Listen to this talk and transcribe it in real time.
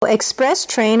Express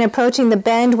train approaching the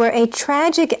bend where a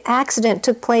tragic accident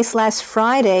took place last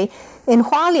Friday in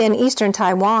Hualien, eastern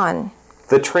Taiwan.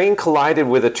 The train collided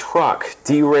with a truck,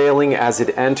 derailing as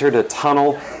it entered a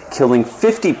tunnel, killing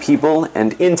 50 people.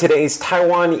 And in today's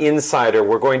Taiwan Insider,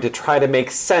 we're going to try to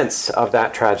make sense of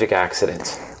that tragic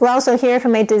accident. We'll also hear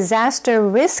from a disaster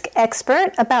risk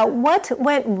expert about what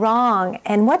went wrong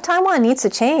and what Taiwan needs to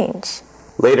change.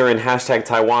 Later in Hashtag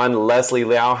Taiwan, Leslie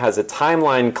Liao has a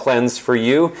timeline cleanse for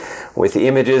you with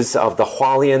images of the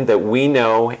Hualien that we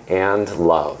know and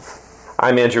love.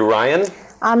 I'm Andrew Ryan.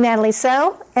 I'm Natalie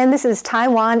So, and this is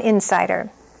Taiwan Insider.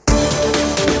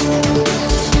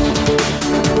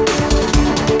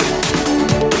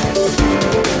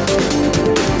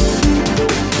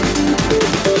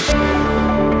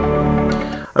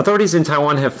 Authorities in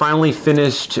Taiwan have finally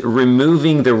finished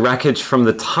removing the wreckage from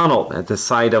the tunnel at the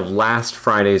site of last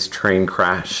Friday's train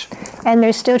crash. And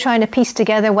they're still trying to piece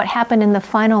together what happened in the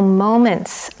final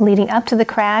moments leading up to the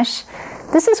crash.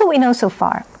 This is what we know so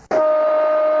far.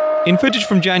 In footage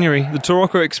from January, the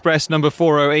Taroko Express number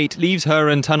 408 leaves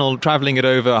Heran Tunnel travelling at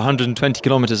over 120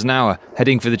 kilometres an hour,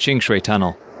 heading for the Qingshui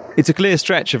Tunnel. It's a clear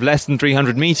stretch of less than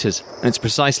 300 metres, and it's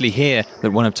precisely here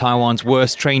that one of Taiwan's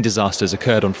worst train disasters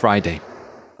occurred on Friday.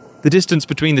 The distance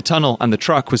between the tunnel and the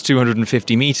truck was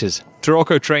 250 metres.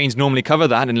 Taroko trains normally cover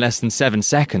that in less than 7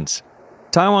 seconds.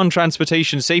 Taiwan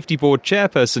Transportation Safety Board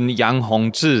chairperson Yang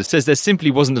Hongzhi says there simply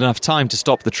wasn't enough time to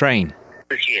stop the train.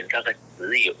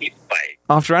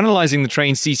 After analysing the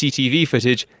train's CCTV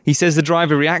footage, he says the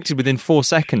driver reacted within 4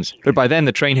 seconds, but by then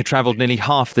the train had travelled nearly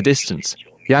half the distance.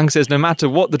 Yang says no matter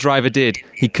what the driver did,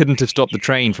 he couldn't have stopped the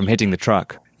train from hitting the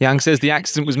truck. Yang says the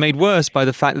accident was made worse by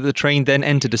the fact that the train then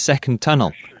entered a second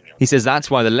tunnel. He says that's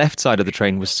why the left side of the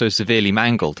train was so severely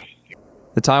mangled.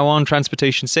 The Taiwan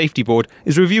Transportation Safety Board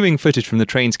is reviewing footage from the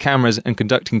train's cameras and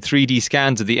conducting 3D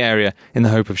scans of the area in the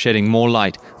hope of shedding more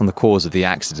light on the cause of the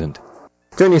accident.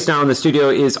 Joining us now in the studio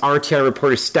is RTI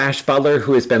reporter Stash Butler,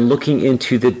 who has been looking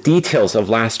into the details of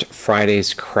last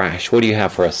Friday's crash. What do you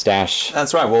have for us, Stash?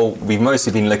 That's right. Well, we've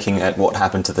mostly been looking at what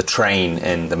happened to the train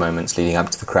in the moments leading up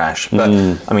to the crash. But,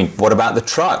 what about the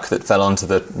truck that fell onto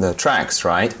the tracks,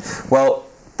 right? Well,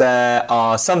 there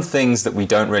are some things that we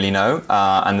don't really know,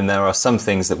 and then there are some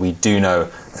things that we do know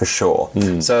for sure.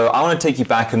 So I want to take you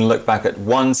back and look back at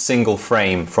one single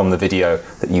frame from the video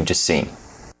that you've just seen.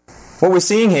 What we're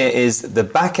seeing here is the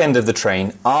back end of the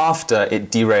train after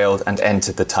it derailed and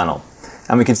entered the tunnel.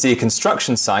 And we can see a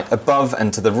construction site above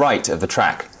and to the right of the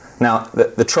track. Now,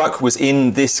 the truck was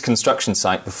in this construction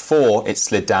site before it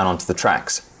slid down onto the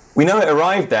tracks. We know it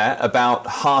arrived there about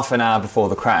half an hour before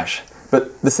the crash.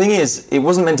 But the thing is, it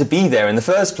wasn't meant to be there in the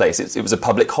first place. It was a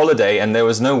public holiday and there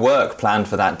was no work planned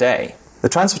for that day. The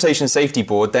Transportation Safety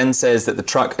Board then says that the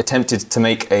truck attempted to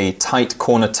make a tight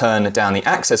corner turn down the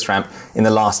access ramp in the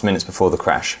last minutes before the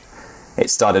crash. It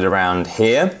started around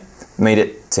here, made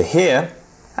it to here,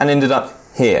 and ended up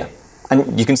here.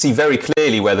 And you can see very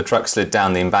clearly where the truck slid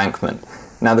down the embankment.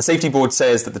 Now, the Safety Board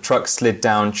says that the truck slid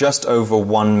down just over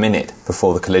 1 minute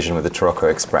before the collision with the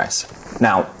Taroko Express.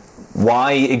 Now,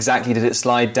 why exactly did it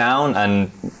slide down,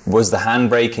 and was the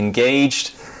handbrake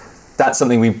engaged? That's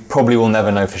something we probably will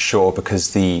never know for sure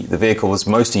because the vehicle was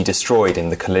mostly destroyed in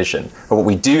the collision. But what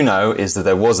we do know is that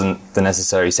there wasn't the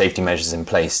necessary safety measures in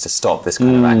place to stop this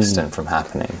kind of accident from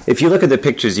happening. If you look at the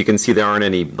pictures, you can see there aren't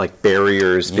any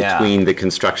barriers between the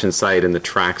construction site and the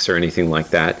tracks or anything like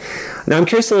that. Now, I'm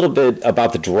curious a little bit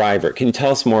about the driver. Can you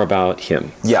tell us more about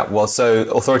him? Yeah, well, so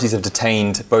authorities have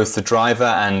detained both the driver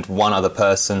and one other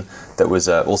person that was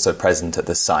also present at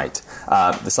the site.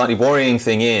 The slightly worrying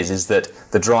thing is that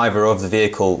the driver of the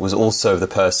vehicle was also the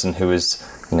person who was,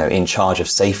 in charge of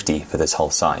safety for this whole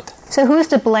site. So who's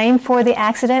to blame for the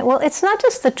accident? Well, it's not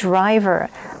just the driver.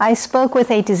 I spoke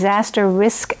with a disaster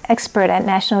risk expert at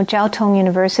National Jiao Tong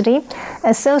University,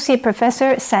 Associate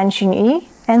Professor San Xunyi,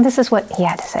 and this is what he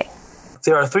had to say.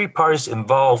 There are 3 parties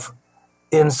involved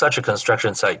in such a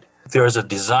construction site. There is a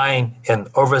design and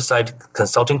oversight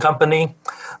consulting company,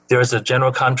 there is a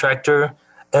general contractor,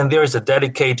 and there is a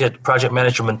dedicated project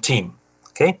management team.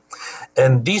 Okay?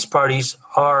 And these parties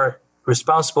are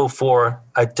responsible for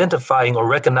identifying or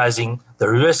recognizing the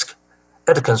risk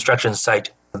at the construction site.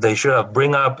 They should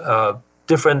bring up a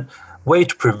different way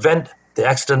to prevent the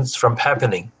accidents from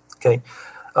happening. Okay?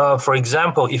 For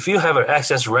example, if you have an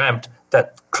access ramp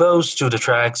that's close to the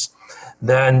tracks,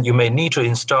 then you may need to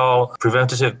install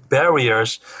preventative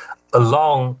barriers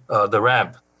along the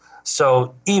ramp.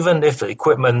 So even if the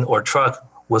equipment or truck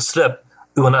will slip,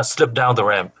 it will not slip down the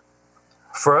ramp.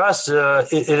 For us,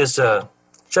 it is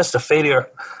just a failure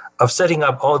of setting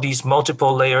up all these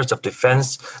multiple layers of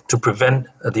defense to prevent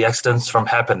the accidents from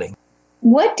happening.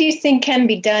 What do you think can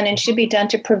be done and should be done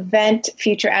to prevent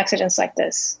future accidents like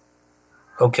this?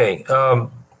 Okay.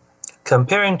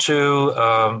 Comparing to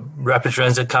Rapid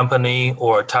Transit Company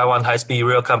or Taiwan High-Speed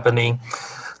Rail Company,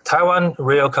 Taiwan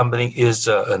Rail Company is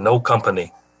an old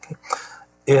company.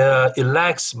 It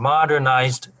lacks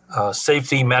modernized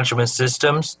safety management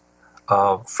systems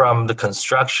from the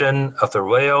construction of the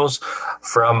rails,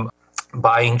 from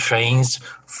buying trains,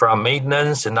 from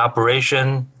maintenance and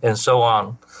operation, and so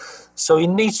on. So it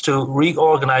needs to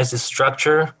reorganize its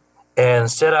structure and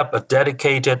set up a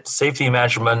dedicated safety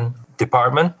management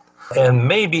department and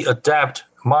maybe adapt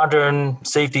modern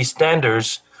safety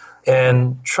standards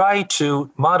and try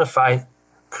to modify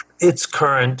its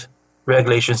current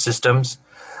regulation systems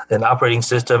and operating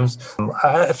systems.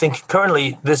 I think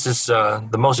currently this is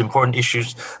the most important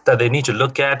issues that they need to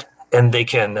look at, and they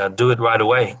can do it right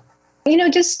away. You know,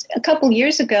 just a couple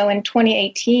years ago in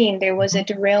 2018, there was a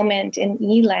derailment in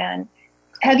Yilan.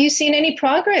 Have you seen any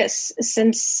progress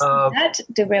since that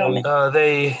derailment?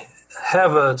 They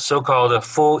have a so-called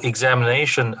full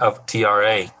examination of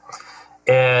TRA,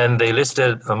 and they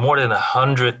listed more than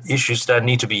 100 issues that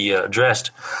need to be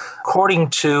addressed. According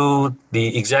to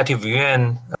the Executive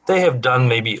Yuan, they have done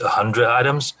maybe 100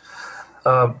 items,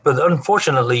 but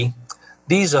unfortunately,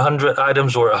 these 100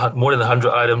 items or more than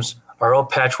 100 items are all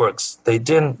patchworks. They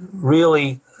didn't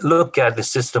really look at the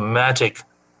systematic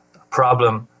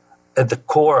problem at the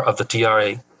core of the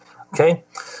TRA. Okay,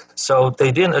 so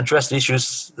they didn't address the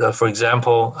issues. For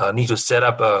example, need to set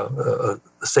up a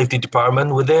safety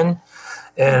department within,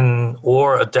 and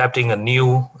or adapting a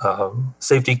new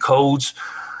safety codes.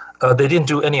 They didn't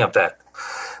do any of that.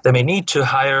 They may need to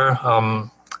hire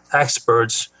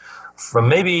experts from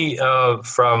maybe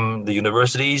from the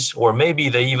universities, or maybe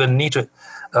they even need to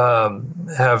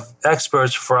have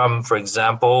experts from, for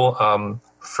example,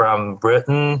 from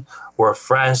Britain or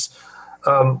France,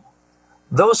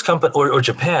 those companies, or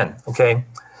Japan. Okay,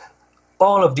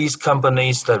 all of these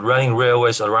companies that running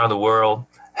railways around the world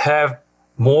have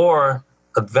more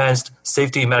advanced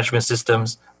safety management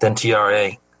systems than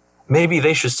TRA. Maybe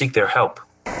they should seek their help.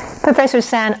 Professor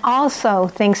San also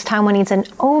thinks Taiwan needs an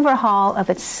overhaul of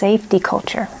its safety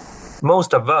culture.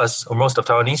 Most of us, or most of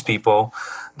Taiwanese people,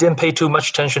 didn't pay too much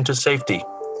attention to safety.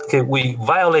 Okay, we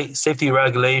violate safety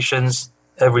regulations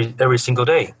every single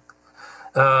day.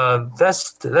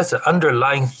 That's an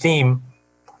underlying theme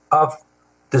of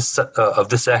this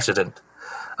accident.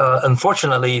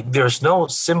 Unfortunately, there's no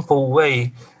simple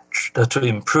way to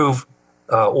improve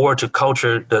or to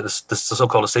culture the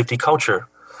so-called safety culture.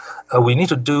 We need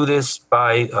to do this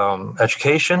by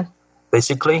education,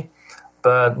 basically,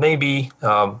 but maybe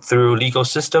through legal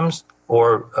systems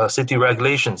or safety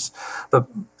regulations. But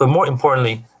more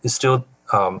importantly, is still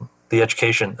the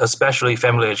education, especially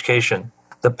family education.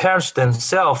 The parents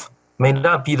themselves may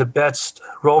not be the best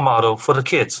role model for the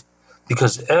kids,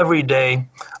 because every day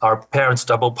our parents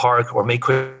double park or make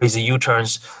crazy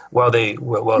U-turns while they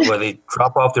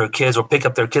drop off their kids or pick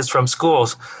up their kids from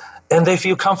schools, and they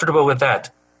feel comfortable with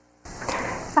that.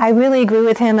 I really agree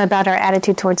with him about our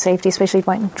attitude towards safety, especially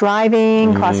when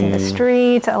driving, crossing the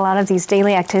street, a lot of these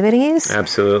daily activities.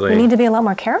 Absolutely. We need to be a lot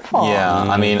more careful. Yeah,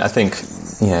 I mean, I think,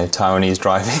 Taiwanese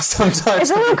driving sometimes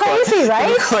it's a little crazy,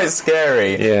 right? Quite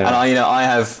scary. Yeah. And I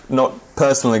have not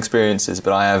personal experiences,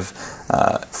 but I have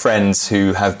friends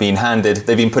who have been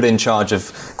they've been put in charge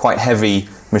of quite heavy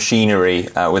machinery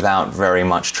without very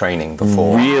much training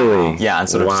before. Really? Yeah, and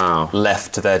sort of just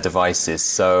left to their devices.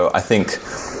 So I think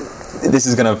this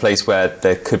is going to be a place where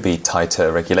there could be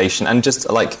tighter regulation, and just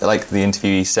like the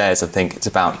interviewee says, I think it's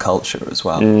about culture as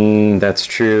well. That's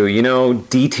true.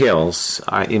 Details.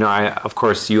 Of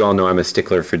course, you all know I'm a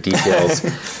stickler for details,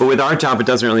 but with our job, it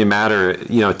doesn't really matter,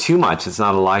 too much. It's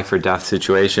not a life or death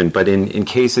situation, but in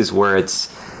cases where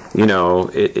it's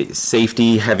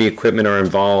safety, heavy equipment are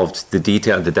involved, the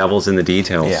devil's in the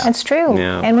details. Yeah. That's true.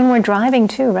 Yeah. And when we're driving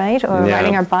too, right? Or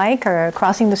riding our bike or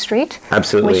crossing the street.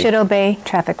 Absolutely. We should obey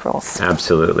traffic rules.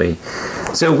 Absolutely.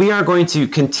 So we are going to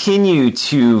continue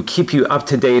to keep you up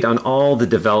to date on all the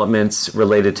developments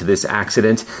related to this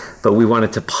accident, but we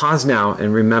wanted to pause now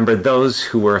and remember those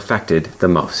who were affected the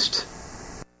most.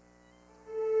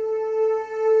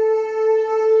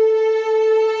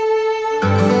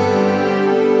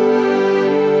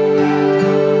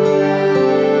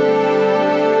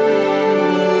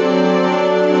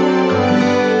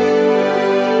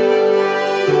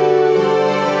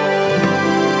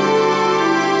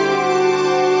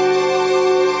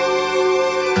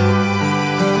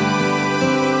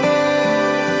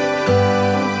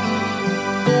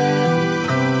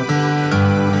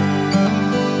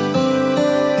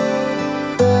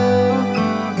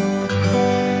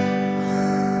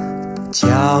 脚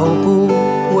步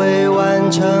未完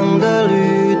成的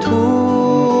旅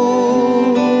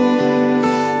途，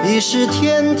已是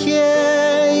天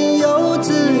天游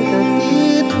子的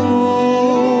地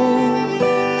图。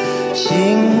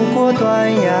行过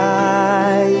断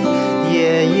崖，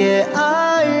夜夜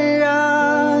安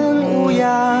然无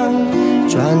恙，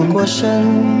转过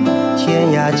身，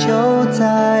天涯就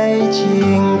在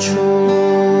近处。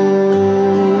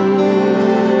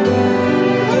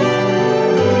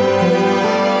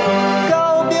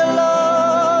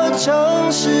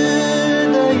城市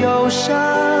的忧伤，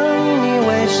你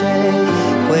为谁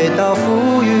回到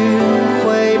浮云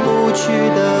回不去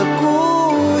的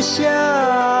故乡？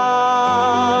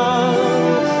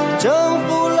征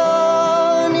服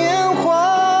了年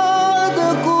华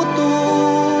的孤独，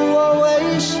我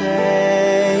为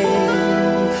谁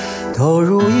投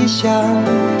入异乡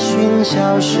寻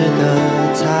消失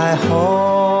的彩虹？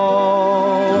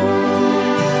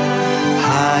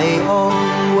海鸥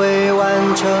未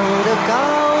完成的高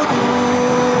度，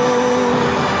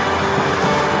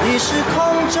已是空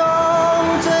中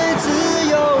最自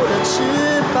由的翅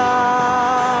膀。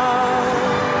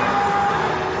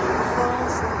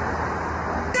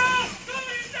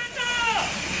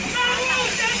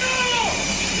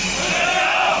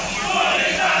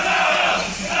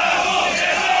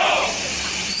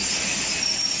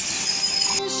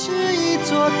是一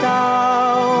座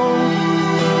岛，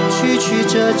曲曲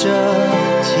折折，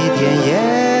起点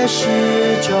也是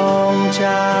终站。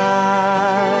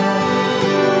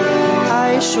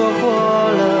爱说过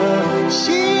了，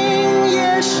心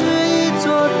也是一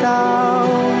座岛，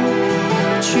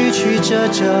曲曲折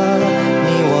折，你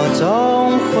我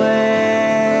总会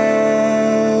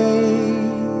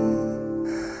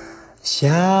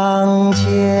相见。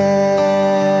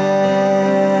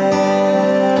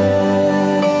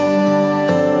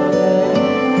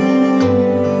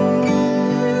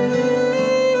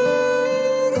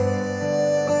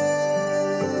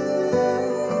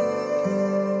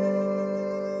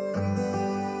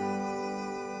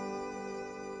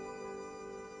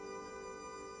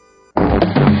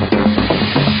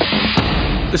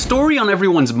The story on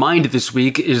everyone's mind this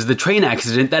week is the train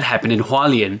accident that happened in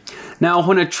Hualien. Now,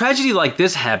 when a tragedy like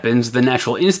this happens, the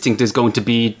natural instinct is going to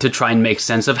be to try and make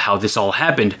sense of how this all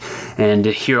happened. And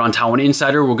here on Taiwan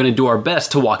Insider, we're going to do our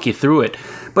best to walk you through it.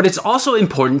 But it's also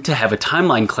important to have a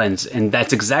timeline cleanse, and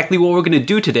that's exactly what we're going to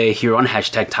do today here on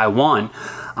 #Taiwan.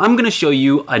 I'm going to show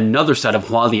you another side of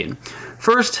Hualien.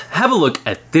 First, have a look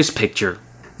at this picture.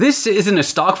 This isn't a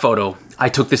stock photo. I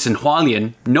took this in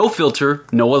Hualien, no filter,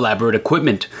 no elaborate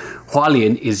equipment.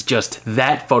 Hualien is just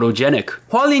that photogenic.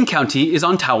 Hualien County is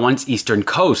on Taiwan's eastern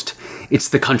coast. It's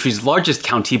the country's largest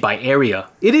county by area.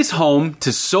 It is home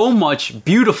to so much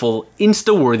beautiful,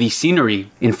 Insta-worthy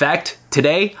scenery. In fact,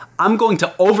 today, I'm going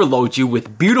to overload you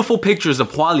with beautiful pictures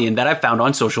of Hualien that I found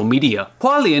on social media.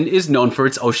 Hualien is known for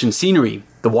its ocean scenery.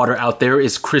 The water out there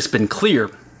is crisp and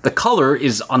clear. The color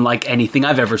is unlike anything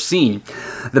I've ever seen.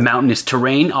 The mountainous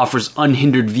terrain offers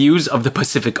unhindered views of the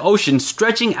Pacific Ocean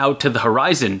stretching out to the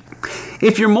horizon.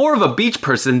 If you're more of a beach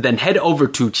person, then head over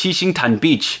to Qixingtan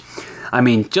Beach. I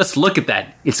mean, just look at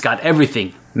that. It's got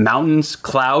everything. Mountains,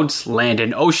 clouds, land,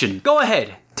 and ocean. Go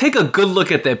ahead. Take a good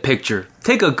look at that picture.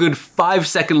 Take a good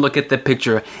 5-second look at that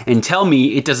picture and tell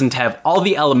me it doesn't have all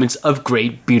the elements of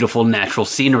great, beautiful natural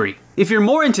scenery. If you're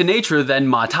more into nature, then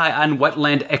Ma Tai An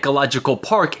Wetland Ecological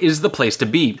Park is the place to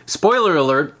be. Spoiler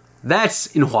alert, that's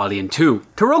in Hualien too.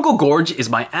 Taroko Gorge is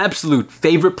my absolute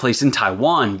favorite place in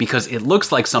Taiwan because it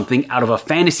looks like something out of a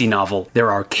fantasy novel. There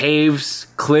are caves,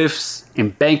 cliffs,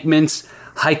 embankments,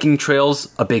 hiking trails,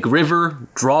 a big river,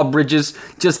 drawbridges,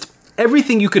 just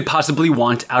everything you could possibly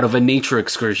want out of a nature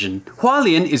excursion.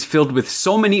 Hualien is filled with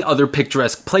so many other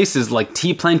picturesque places like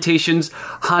tea plantations,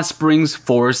 hot springs,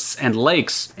 forests, and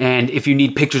lakes. And if you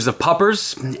need pictures of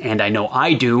puppers, and I know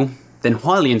I do, then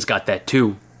Hualien's got that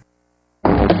too.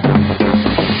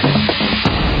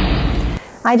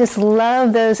 I just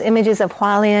love those images of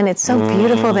Hualien. It's so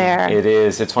beautiful there. It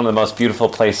is. It's one of the most beautiful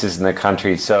places in the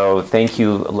country. So thank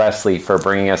you, Leslie, for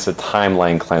bringing us a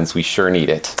timeline cleanse. We sure need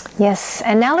it. Yes.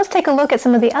 And now let's take a look at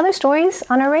some of the other stories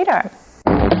on our radar.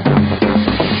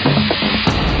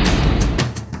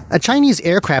 A Chinese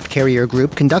aircraft carrier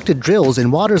group conducted drills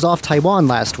in waters off Taiwan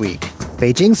last week.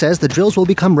 Beijing says the drills will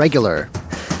become regular.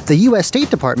 The U.S. State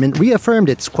Department reaffirmed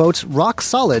its, quote,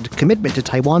 rock-solid commitment to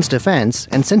Taiwan's defense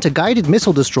and sent a guided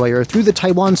missile destroyer through the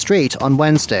Taiwan Strait on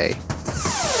Wednesday.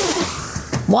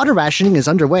 Water rationing is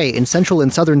underway in central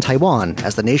and southern Taiwan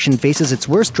as the nation faces its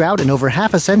worst drought in over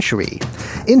half a century.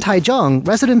 In Taichung,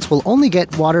 residents will only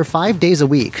get water 5 days a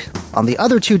week. On the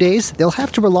other 2 days, they'll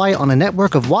have to rely on a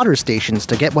network of water stations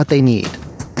to get what they need.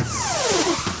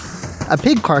 A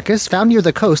pig carcass found near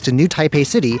the coast in New Taipei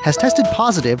City has tested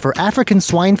positive for African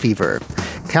swine fever.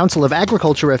 Council of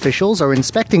Agriculture officials are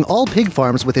inspecting all pig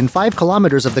farms within 5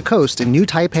 kilometers of the coast in New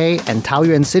Taipei and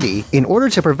Taoyuan City in order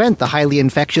to prevent the highly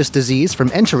infectious disease from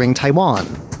entering Taiwan.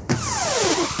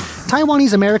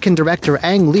 Taiwanese American director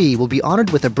Ang Lee will be honored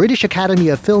with a British Academy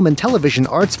of Film and Television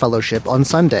Arts Fellowship on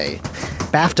Sunday.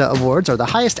 BAFTA awards are the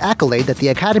highest accolade that the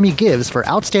Academy gives for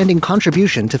outstanding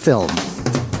contribution to film.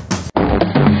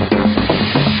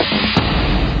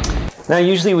 Now,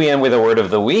 usually we end with a word of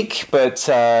the week, but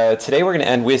today we're going to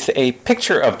end with a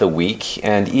picture of the week,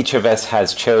 and each of us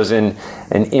has chosen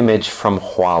an image from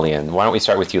Hualien. Why don't we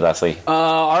start with you, Leslie?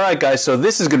 All right, guys, so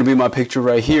this is going to be my picture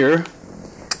right here.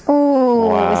 Ooh,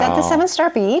 Wow. is that the 7-star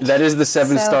beach? That is the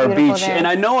 7-star beautiful beach. there. And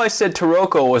I know I said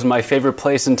Taroko was my favorite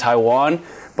place in Taiwan,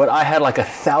 but I had like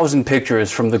 1,000 pictures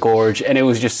from the gorge, and it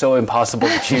was just so impossible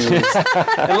to choose.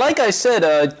 And like I said,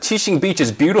 Qixing Beach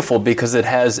is beautiful because it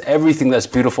has everything that's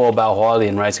beautiful about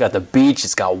Hualien, right? It's got the beach,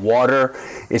 it's got water,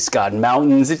 it's got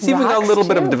mountains, it's even got a Rocks, little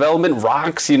bit of too. development,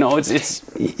 rocks, you know, it's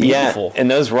beautiful. Yeah,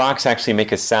 and those rocks actually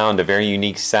make a sound, a very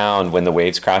unique sound when the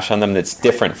waves crash on them that's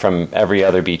different from every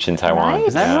other beach in Taiwan. Right.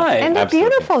 Is that right? And they're Absolutely.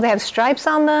 beautiful. They have stripes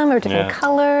on them or different Yeah.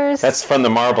 colors. That's from the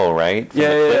marble, right? From the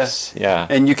cliffs. Yeah.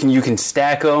 And you can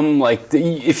stack them. Like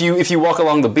if you walk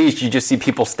along the beach, you just see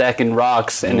people stacking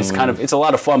rocks, and it's a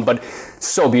lot of fun, but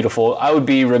so beautiful. I would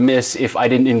be remiss if I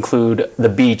didn't include the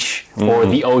beach or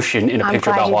the ocean in a I'm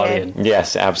picture glad about you Hualien. did.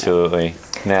 Yes, absolutely.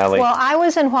 Natalie? Well, I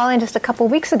was in Hualien just a couple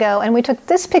weeks ago, and we took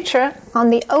this picture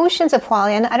on the oceans of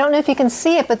Hualien. I don't know if you can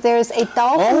see it, but there's a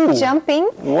dolphin jumping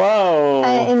Whoa.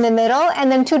 in the middle,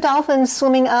 and then 2 dolphins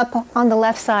swimming up on the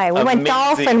left side. We went Amazing.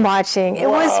 dolphin watching. It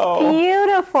was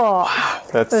beautiful.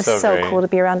 That's It was so great. cool to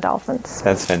be around dolphins.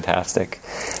 That's fantastic.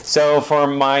 So for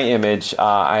my image,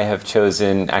 I have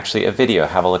chosen actually a video.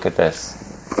 Have a look at this.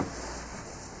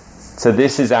 So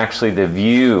this is actually the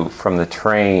view from the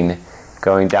train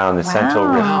going down the Central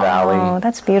Rift Oh, Valley.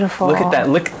 that's beautiful. Look at that.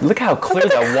 Look how clear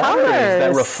Look at that the water is. That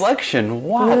colors. reflection.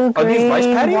 Wow. Blue, Are these rice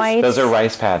green, paddies? white. Those are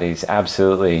rice paddies,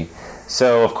 absolutely.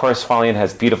 So, of course, Hualien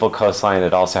has beautiful coastline.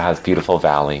 It also has beautiful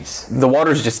valleys. The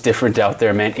water's just different out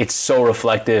there, man. It's so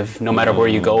reflective. No matter where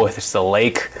you go, if it's the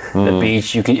lake, the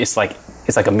beach, it's like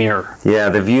a mirror. Yeah,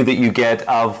 the view that you get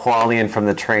of Hualien from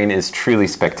the train is truly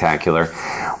spectacular.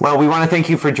 Well, we want to thank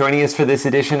you for joining us for this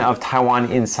edition of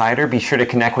Taiwan Insider. Be sure to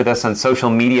connect with us on social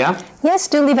media. Yes,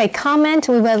 do leave a comment.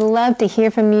 We would love to hear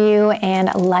from you.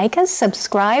 And like us,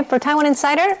 subscribe. For Taiwan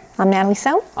Insider, I'm Natalie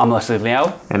So. I'm Leslie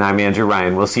Liao. And I'm Andrew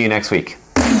Ryan. We'll see you next week.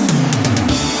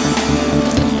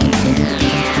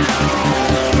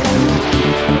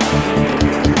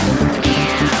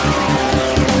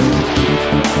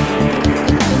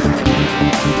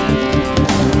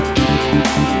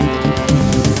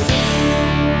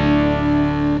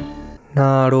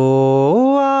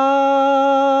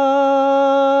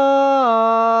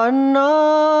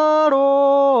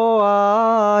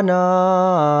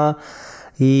 Naroana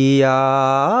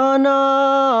Iana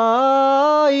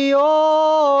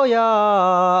Ioya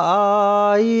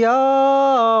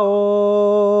Iao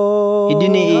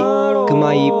Idini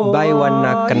Kumai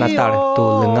Baiwana Kanatar to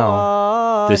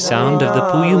Lengao. The sound of the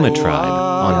Puyuma tribe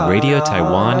on Radio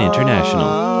Taiwan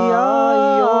International.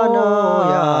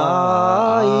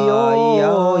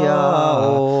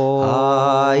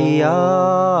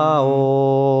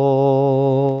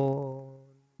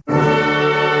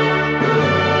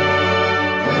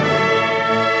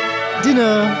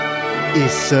 Dinner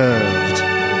is served.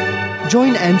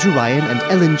 Join Andrew Ryan and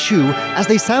Ellen Chu as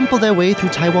they sample their way through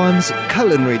Taiwan's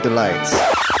culinary delights.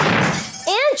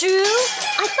 Andrew,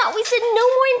 I thought we said no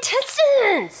more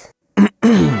intestines.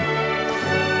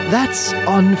 That's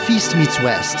on Feast Meets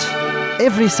West.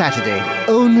 Every Saturday,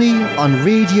 only on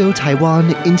Radio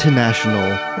Taiwan International.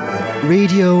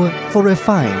 Radio for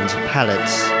refined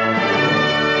palates.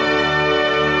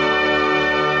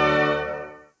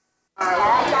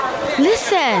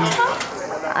 Listen.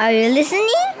 Are you listening?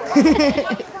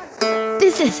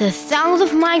 This is the sound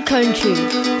of my country.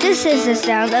 This is the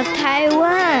sound of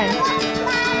Taiwan.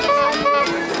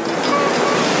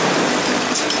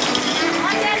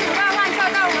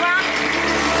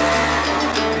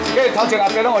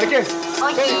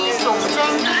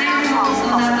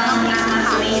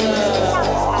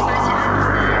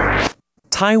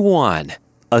 Taiwan,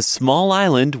 a small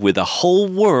island with a whole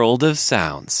world of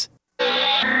sounds.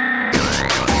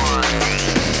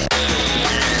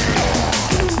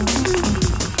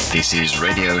 This is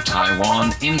Radio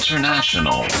Taiwan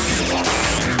International.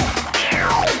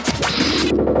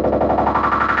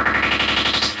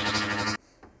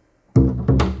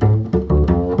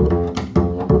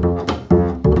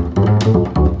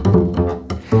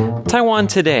 Taiwan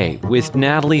Today with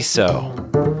Natalie So.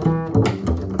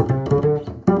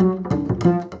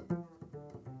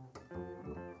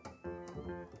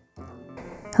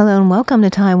 Hello and welcome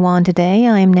to Taiwan Today.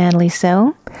 I'm Natalie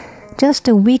So. Just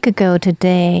a week ago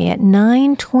today at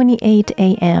 9:28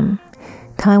 a.m.,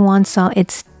 Taiwan saw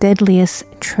its deadliest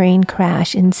train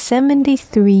crash in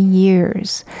 73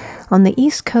 years on the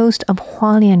east coast of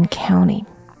Hualien County.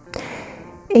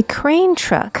 A crane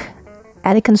truck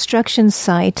at a construction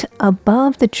site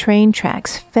above the train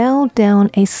tracks fell down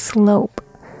a slope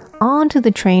onto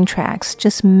the train tracks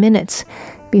just minutes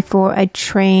before a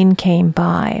train came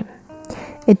by.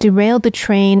 It derailed the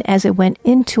train as it went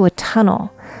into a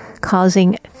tunnel,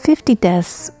 causing 50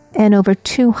 deaths and over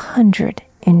 200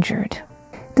 injured.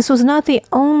 This was not the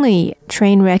only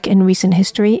train wreck in recent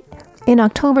history. In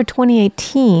October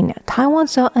 2018, Taiwan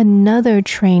saw another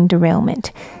train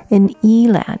derailment in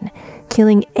Yilan,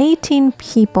 killing 18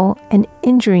 people and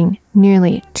injuring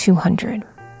nearly 200.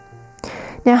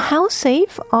 Now, how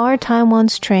safe are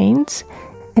Taiwan's trains,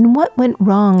 and what went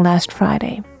wrong last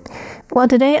Friday? Well,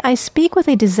 today I speak with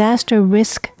a disaster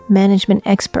risk management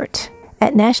expert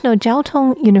at National Jiao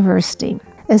Tong University,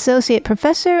 Associate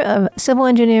Professor of Civil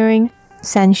Engineering,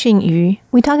 San Xunyu.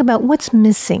 We talk about what's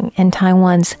missing in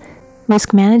Taiwan's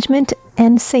risk management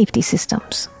and safety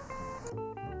systems.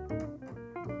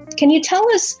 Can you tell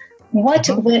us what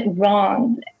went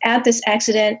wrong at this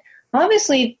accident?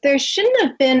 Obviously, there shouldn't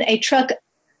have been a truck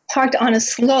parked on a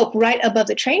slope right above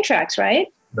the train tracks, right?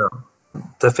 No.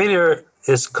 The failure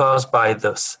is caused by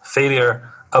the failure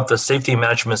of the safety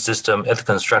management system at the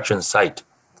construction site.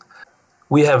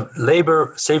 We have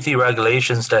labor safety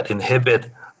regulations that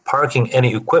inhibit parking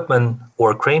any equipment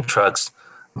or crane trucks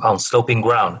on sloping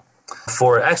ground.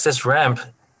 For access ramp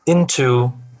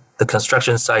into the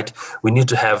construction site, we need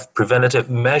to have preventative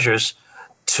measures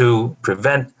to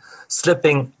prevent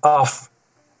slipping off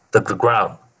the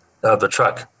ground of the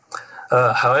truck.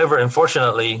 However,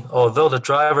 unfortunately, although the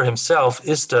driver himself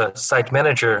is the site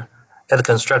manager at the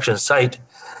construction site,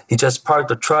 he just parked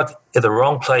the truck at the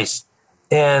wrong place.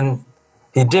 And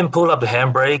he didn't pull up the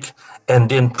handbrake and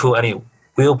didn't put any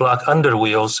wheel block under the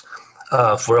wheels.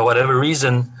 For whatever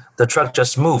reason, the truck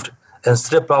just moved and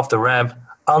slipped off the ramp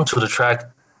onto the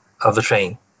track of the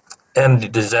train. And the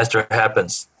disaster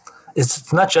happens.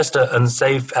 It's not just an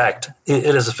unsafe act.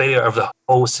 It is a failure of the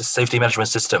whole safety management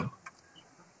system.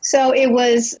 So it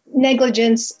was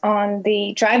negligence on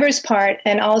the driver's part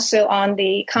and also on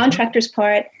the contractor's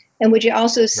part. And would you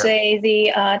also say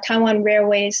the Taiwan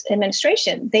Railways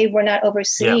Administration, they were not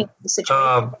overseeing the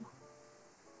situation?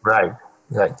 Right.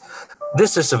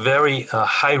 This is a very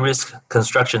high-risk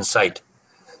construction site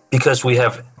because we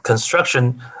have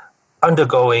construction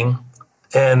undergoing,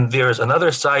 and there's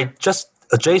another site just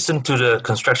adjacent to the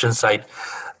construction site.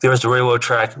 There's a railroad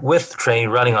track with train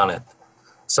running on it.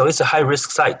 So it's a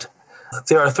high-risk site.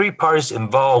 There are three parties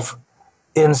involved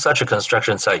in such a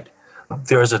construction site.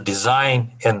 There is a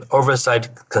design and oversight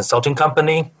consulting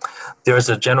company, there is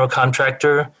a general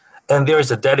contractor, and there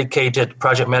is a dedicated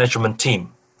project management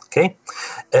team. Okay?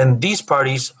 And these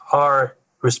parties are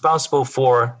responsible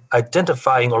for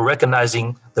identifying or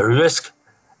recognizing the risk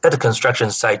at the construction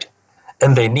site.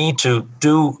 And they need to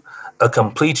do a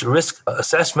complete risk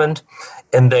assessment,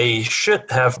 and they should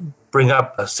have bring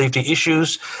up safety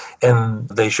issues, and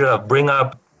they should have bring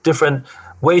up different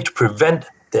ways to prevent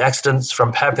the accidents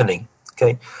from happening.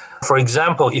 Okay, for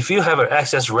example, if you have an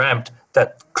access ramp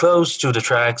that close to the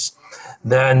tracks,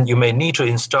 then you may need to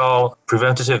install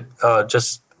preventative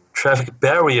just traffic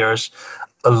barriers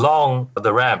along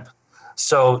the ramp.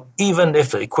 So even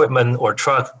if the equipment or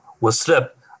truck will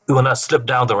slip, it will not slip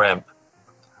down the ramp.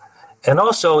 And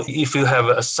also, if you have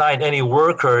assigned any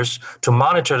workers to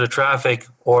monitor the traffic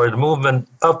or the movement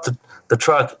of the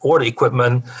truck or the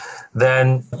equipment,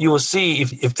 then you will see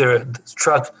if the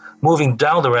truck moving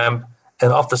down the ramp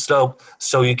and off the slope,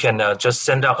 so you can just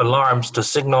send out alarms to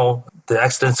signal the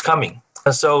accident's coming.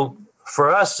 And so for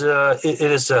us, it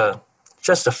is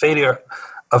just a failure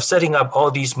of setting up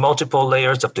all these multiple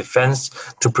layers of defense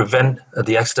to prevent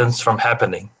the accidents from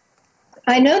happening.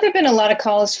 I know there have been a lot of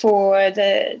calls for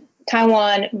the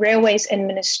Taiwan Railways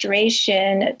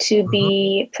Administration to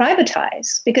be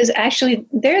privatized, because actually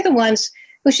they're the ones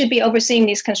who should be overseeing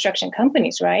these construction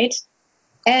companies, right?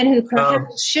 And who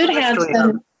perhaps should have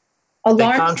some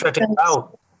alarms. They contracted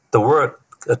out the work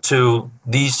to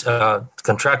these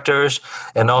contractors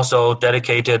and also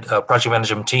dedicated project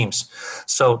management teams.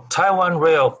 So Taiwan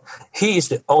Rail, he is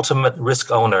the ultimate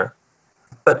risk owner,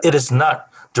 but it is not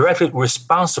directly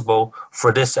responsible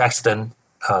for this accident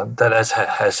that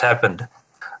has happened.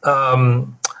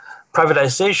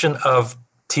 Privatization of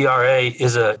TRA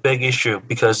is a big issue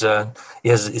because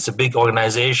it's a big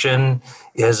organization.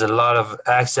 It has a lot of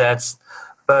assets.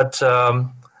 But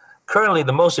currently,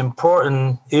 the most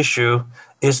important issue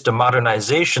is the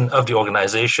modernization of the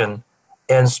organization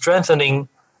and strengthening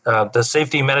the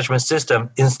safety management system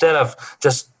instead of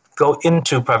just go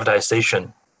into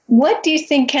privatization. What do you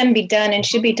think can be done and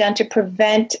should be done to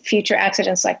prevent future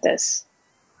accidents like this?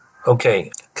 Okay,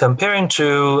 comparing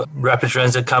to Rapid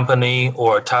Transit Company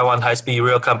or Taiwan High-Speed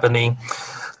Rail Company,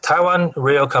 Taiwan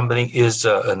Rail Company is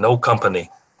an old company.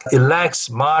 It lacks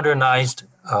modernized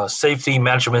safety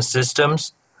management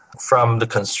systems from the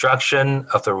construction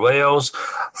of the rails,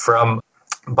 from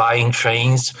buying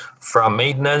trains, from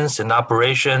maintenance and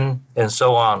operation, and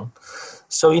so on.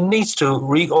 So it needs to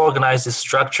reorganize its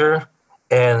structure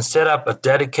and set up a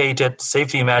dedicated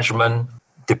safety management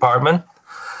department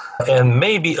and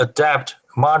maybe adapt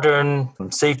modern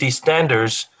safety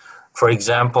standards, for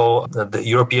example, the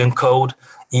European Code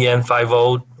EN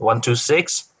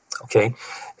 50126, okay,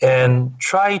 and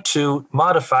try to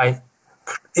modify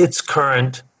its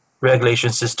current regulation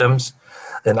systems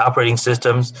and operating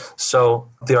systems so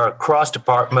there are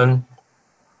cross-department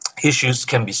issues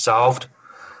can be solved.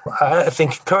 I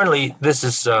think currently this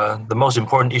is the most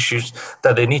important issues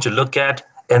that they need to look at,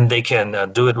 and they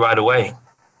can do it right away.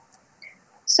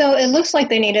 So it looks like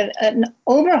they need an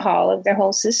overhaul of their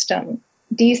whole system.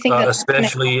 Do you think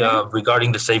especially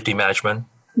regarding the safety management?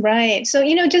 Right. So,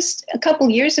 just a couple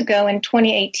years ago in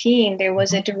 2018, there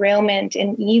was a derailment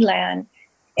in Yilan.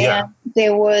 And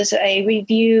there was a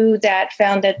review that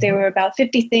found that there were about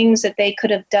 50 things that they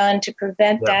could have done to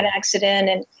prevent that accident.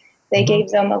 And they gave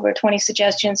them over 20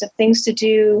 suggestions of things to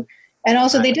do. And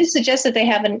also they did suggest that they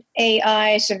have an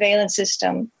AI surveillance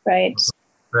system, right?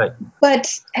 Right.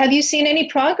 But have you seen any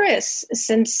progress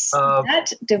since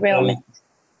that derailment?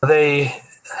 They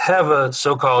have a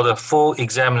so-called full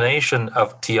examination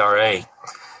of TRA,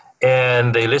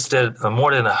 and they listed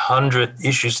more than 100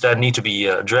 issues that need to be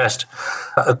addressed.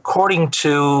 According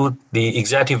to the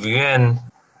Executive Yuan,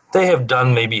 they have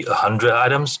done maybe 100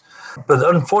 items, but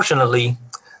unfortunately,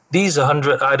 these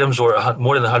 100 items or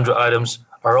more than 100 items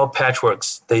are all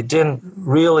patchworks. They didn't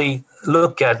really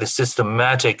look at the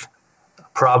systematic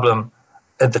problem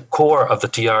at the core of the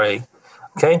TRA,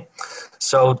 okay?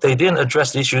 So they didn't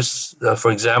address the issues,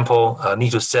 for example,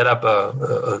 need to set up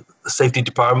a safety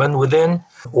department within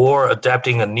or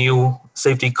adapting a new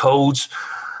safety codes.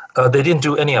 They didn't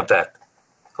do any of that.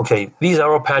 Okay, these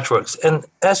are all patchworks. And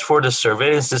as for the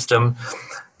surveillance system,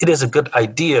 it is a good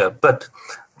idea, but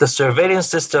the surveillance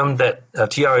system that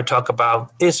TRA talk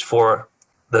about is for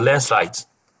the landslides.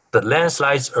 The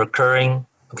landslides are occurring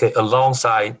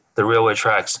alongside the railway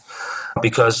tracks,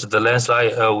 because the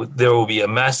landslide, there will be a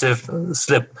massive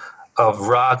slip of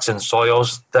rocks and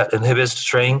soils that inhibits the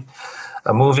train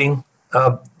moving.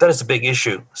 That is a big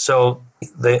issue. So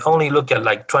they only look at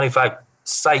like 25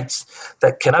 sites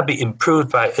that cannot be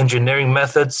improved by engineering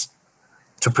methods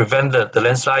to prevent the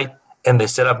landslide, and they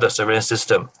set up the surveillance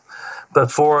system.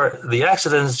 But for the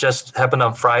accidents just happened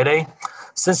on Friday,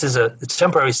 since it's a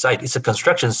temporary site, it's a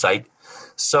construction site,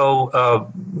 so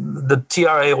the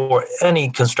TRA or any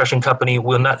construction company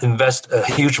will not invest a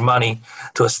huge money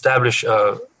to establish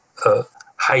a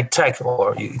high-tech,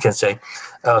 or you can say,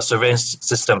 surveillance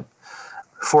system.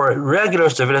 For regular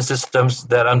surveillance systems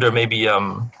that under maybe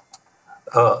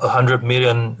 100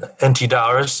 million NT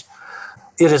dollars,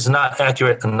 it is not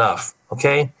accurate enough,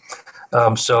 okay?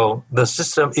 So the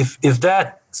system, if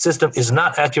that system is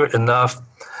not accurate enough,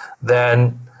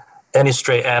 then any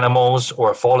stray animals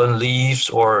or fallen leaves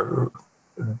or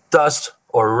dust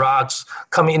or rocks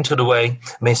coming into the way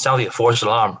may sound a false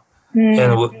alarm.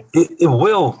 And it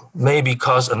will maybe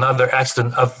cause another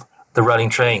accident of the running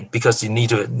train because you need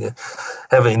to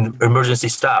have an emergency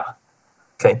stop.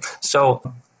 Okay, so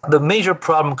the major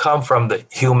problem comes from the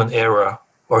human error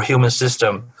or human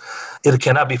system. It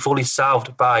cannot be fully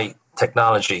solved by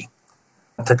technology.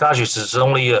 Technology is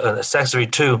only an accessory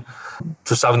to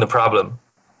solving the problem.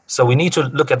 So we need to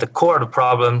look at the core of the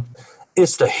problem.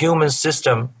 It's the human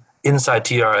system inside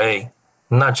TRA,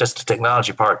 not just the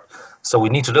technology part. So we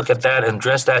need to look at that and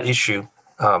address that issue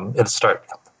at the start,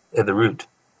 at the root.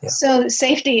 Yeah. So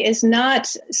safety is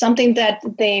not something that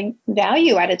they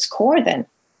value at its core then?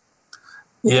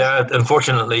 Yeah,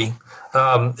 unfortunately.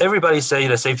 Everybody say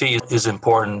that safety is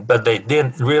important, but they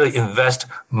didn't really invest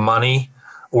money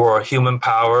or human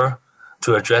power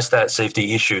to address that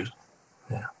safety issue.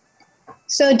 Yeah.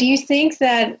 So do you think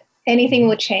that anything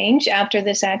will change after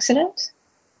this accident?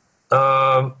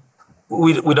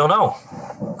 We don't know.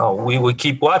 We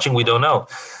keep watching. We don't know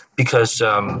because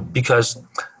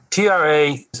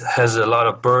TRA has a lot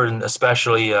of burden,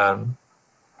 especially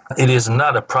it is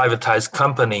not a privatized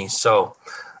company. So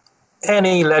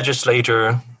any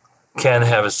legislator can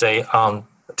have a say on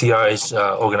TRA's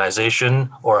organization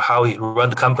or how he run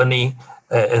the company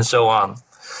and so on.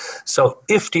 So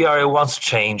if TRA wants to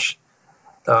change,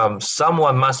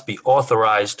 someone must be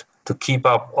authorized to keep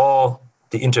up all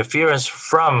the interference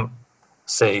from,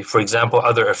 say, for example,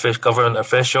 other government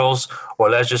officials or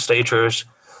legislators,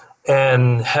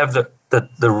 and have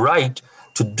the right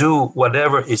to do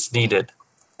whatever is needed.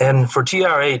 And for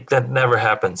TRA, that never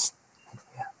happens.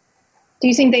 Do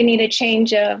you think they need a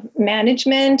change of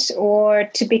management or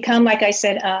to become, like I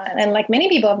said, and like many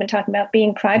people have been talking about,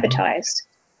 being privatized?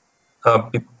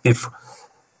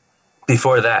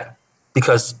 Before that,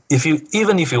 because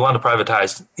even if you want to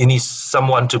privatize, you need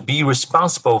someone to be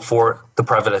responsible for the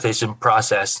privatization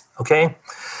process, okay,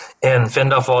 and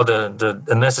fend off all the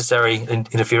necessary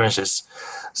interferences.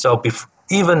 So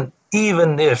even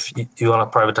if you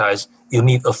want to privatize, you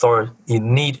need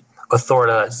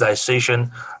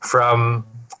authorization from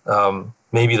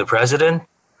maybe the president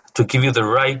to give you the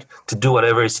right to do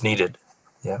whatever is needed.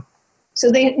 Yeah. So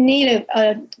they need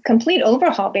a complete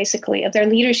overhaul, basically, of their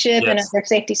leadership and of their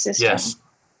safety system. Yes.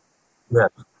 Yeah.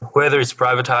 Whether it's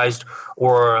privatized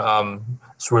or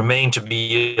remain to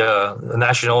be a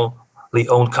nationally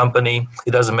owned company,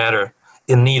 it doesn't matter.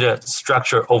 It needs a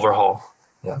structure overhaul.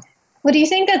 Yeah. Well, do you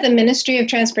think that the Ministry of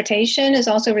Transportation is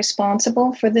also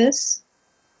responsible for this?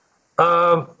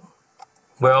 It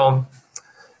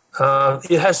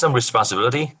has some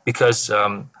responsibility because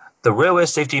the railway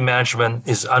safety management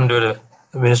is under the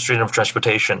Ministry of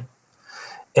Transportation.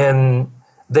 And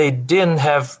they didn't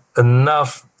have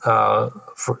enough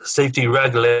for safety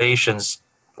regulations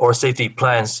or safety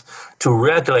plans to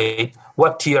regulate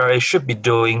what TRA should be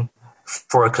doing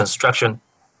for a construction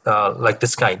like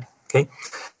this kind. Okay,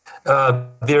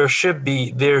 there should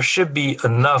be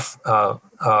enough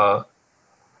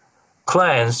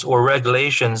plans or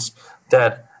regulations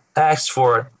that asks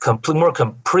for more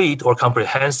complete or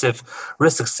comprehensive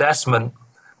risk assessment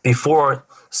before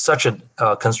such a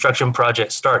construction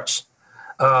project starts.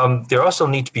 There also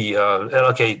need to be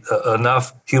allocate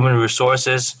enough human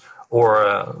resources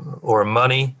or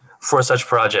money for such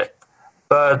project.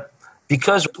 But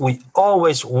because we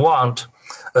always want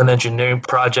an engineering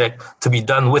project to be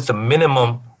done with the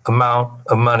minimum amount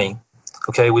of money,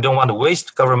 okay, we don't want to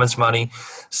waste government's money,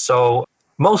 so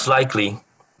most likely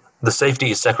the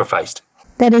safety is sacrificed.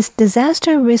 That is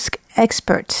disaster risk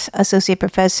expert, Associate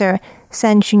Professor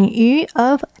San Junyu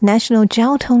of National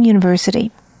Jiao Tong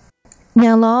University.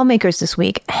 Now, lawmakers this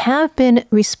week have been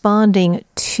responding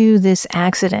to this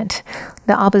accident.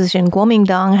 The opposition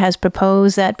Kuomintang has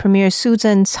proposed that Premier Su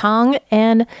Tseng-chang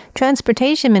and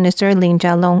Transportation Minister Lin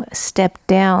Jialong step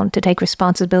down to take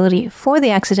responsibility for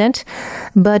the accident,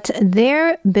 but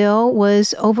their bill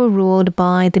was overruled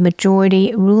by the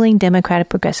majority ruling Democratic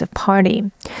Progressive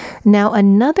Party. Now,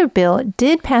 another bill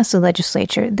did pass the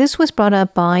legislature. This was brought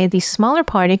up by the smaller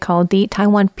party called the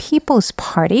Taiwan People's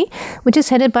Party, which is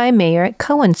headed by Mayor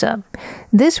Ko Wen-je.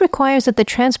 This requires that the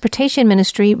Transportation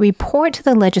Ministry report to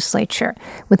the legislature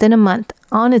within a month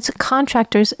on its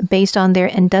contractors based on their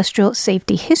industrial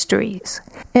safety histories.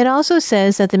 It also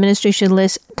says that the ministry should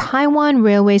list Taiwan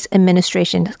Railways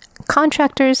Administration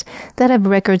contractors that have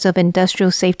records of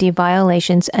industrial safety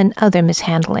violations and other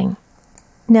mishandling.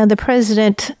 Now, the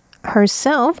president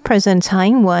herself, President Tsai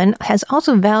Ing-wen, has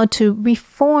also vowed to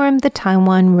reform the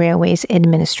Taiwan Railways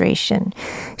Administration.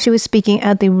 She was speaking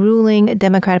at the ruling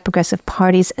Democratic Progressive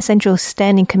Party's Central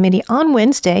Standing Committee on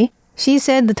Wednesday. She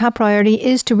said the top priority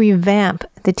is to revamp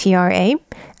the TRA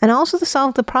and also to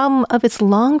solve the problem of its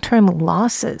long-term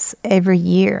losses every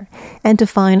year and to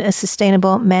find a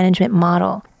sustainable management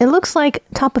model. It looks like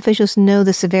top officials know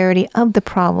the severity of the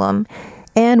problem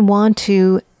and want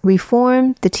to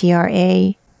reform the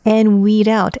TRA and weed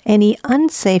out any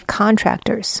unsafe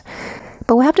contractors.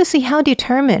 But we'll have to see how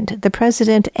determined the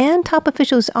president and top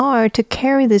officials are to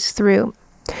carry this through.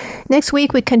 Next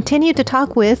week, we continue to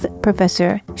talk with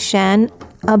Professor Shan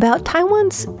about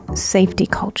Taiwan's safety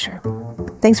culture.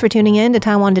 Thanks for tuning in to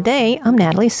Taiwan Today. I'm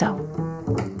Natalie So.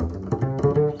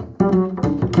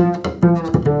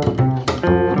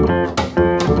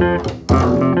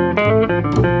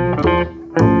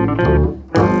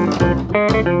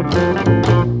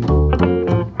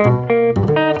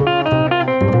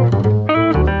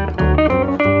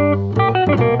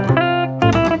 For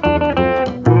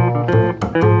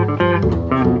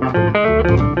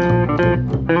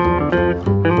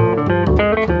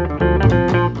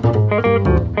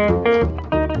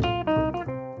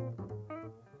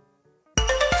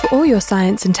all your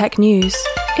science and tech news,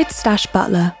 it's Stash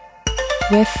Butler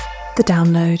with The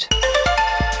Download.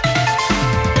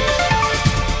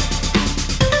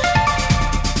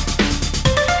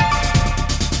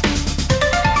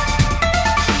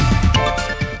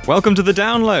 Welcome to The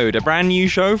Download, a brand new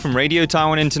show from Radio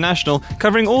Taiwan International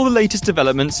covering all the latest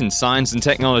developments in science and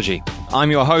technology. I'm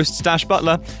your host, Stash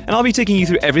Butler, and I'll be taking you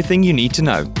through everything you need to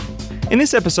know. In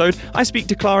this episode, I speak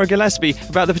to Clara Gillespie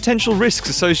about the potential risks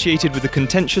associated with the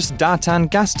contentious Datan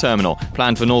gas terminal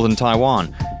planned for northern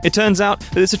Taiwan. It turns out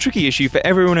that it's a tricky issue for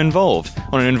everyone involved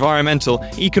on an environmental,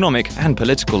 economic, and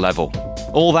political level.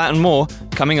 All that and more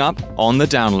coming up on The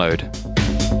Download.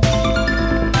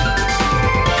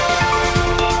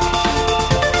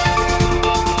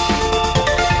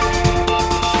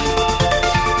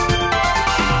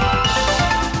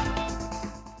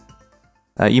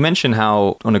 You mentioned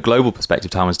how, on a global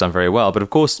perspective, Taiwan's done very well, but of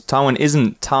course, Taiwan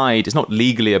isn't tied, it's not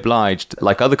legally obliged,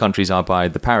 like other countries are, by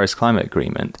the Paris Climate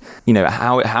Agreement. You know,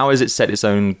 how has it set its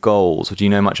own goals? Or do you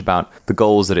know much about the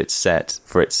goals that it's set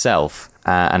for itself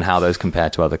and how those compare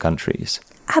to other countries?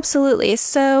 Absolutely.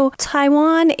 So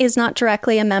Taiwan is not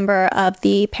directly a member of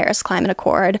the Paris Climate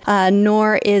Accord,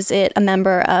 nor is it a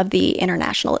member of the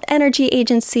International Energy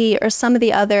Agency or some of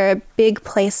the other big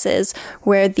places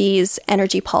where these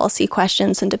energy policy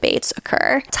questions and debates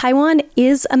occur. Taiwan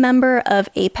is a member of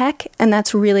APEC, and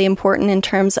that's really important in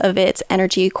terms of its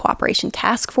Energy Cooperation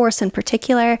Task Force in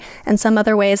particular, and some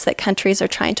other ways that countries are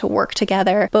trying to work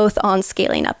together, both on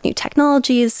scaling up new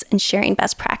technologies and sharing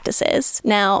best practices.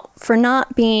 Now, for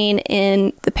not being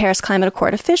in the Paris Climate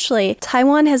Accord officially,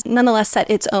 Taiwan has nonetheless set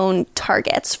its own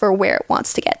targets for where it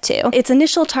wants to get to. Its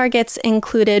initial targets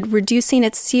included reducing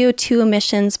its CO2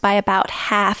 emissions by about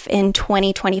half in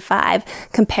 2025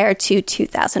 compared to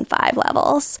 2005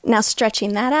 levels. Now,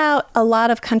 stretching that out, a lot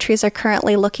of countries are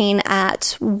currently looking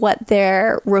at what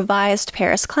their revised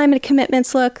Paris climate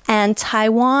commitments look, and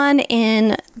Taiwan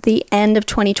in the end of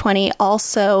 2020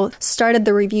 also started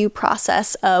the review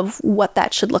process of what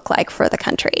that should look like for the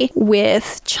country,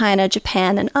 with China,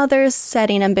 Japan, and others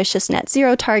setting ambitious net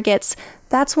zero targets.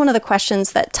 That's one of the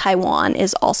questions that Taiwan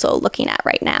is also looking at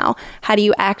right now. How do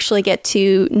you actually get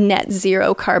to net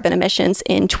zero carbon emissions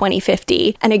in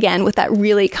 2050? And again, with that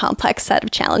really complex set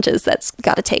of challenges that's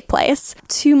got to take place.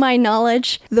 To my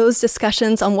knowledge, those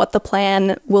discussions on what the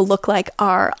plan will look like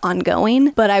are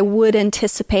ongoing, but I would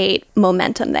anticipate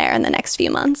momentum there in the next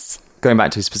few months. Going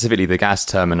back to specifically the gas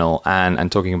terminal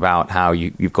and talking about how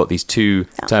you've got these two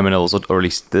terminals, or at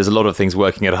least there's a lot of things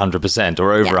working at 100%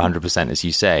 or over 100%, as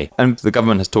you say. And the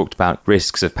government has talked about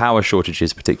risks of power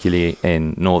shortages, particularly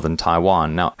in northern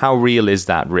Taiwan. Now, how real is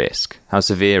that risk? How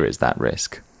severe is that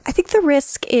risk? I think the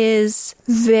risk is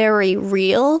very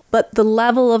real, but the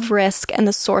level of risk and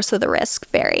the source of the risk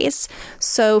varies.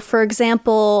 So, for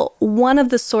example, one of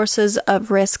the sources of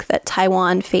risk that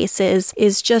Taiwan faces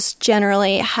is just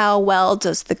generally how well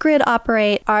does the grid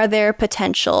operate? Are there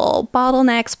potential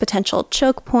bottlenecks, potential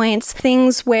choke points,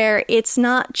 things where it's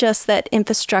not just that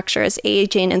infrastructure is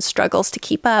aging and struggles to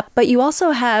keep up, but you also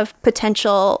have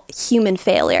potential human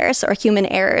failures or human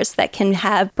errors that can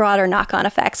have broader knock-on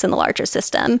effects in the larger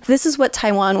system. This is what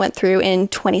Taiwan went through in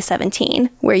 2017,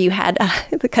 where you had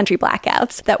the country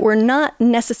blackouts that were not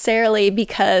necessarily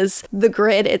because the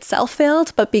grid itself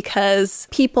failed, but because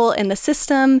people in the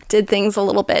system did things a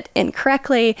little bit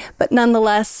incorrectly. But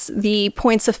nonetheless, the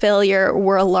points of failure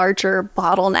were a larger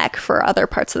bottleneck for other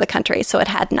parts of the country, so it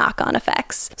had knock-on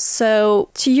effects. So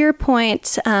to your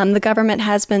point, the government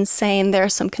has been saying there are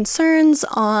some concerns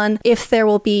on if there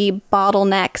will be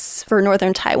bottlenecks for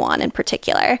northern Taiwan in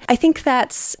particular. I think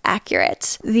that's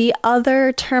accurate. The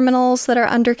other terminals that are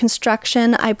under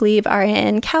construction, I believe, are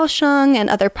in Kaohsiung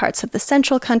and other parts of the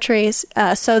central countries,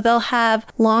 so they'll have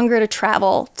longer to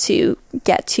travel to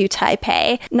get to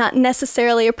Taipei. Not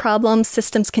necessarily a problem,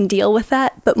 systems can deal with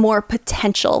that, but more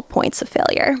potential points of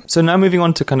failure. So now moving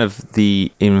on to kind of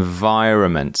the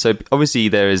environment. So obviously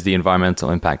there is the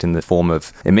environmental impact in the form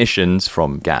of emissions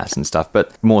from gas and stuff,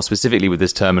 but more specifically with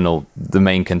this terminal, the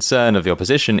main concern of the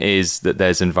opposition is that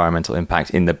there's environmental impact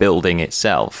impact in the building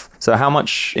itself. So how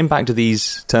much impact do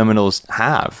these terminals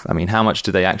have? I mean, how much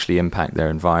do they actually impact their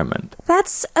environment?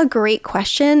 That's a great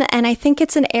question, and I think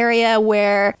it's an area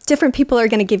where different people are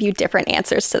going to give you different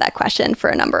answers to that question for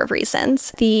a number of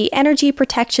reasons. The Energy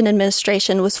Protection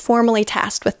Administration was formally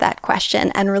tasked with that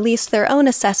question and released their own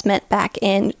assessment back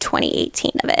in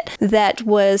 2018 of it that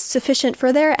was sufficient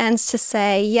for their ends to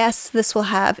say, yes, this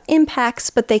will have impacts,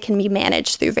 but they can be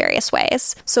managed through various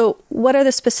ways. So what are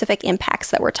the specific impacts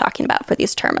that we're talking about for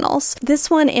these terminals? This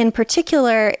one in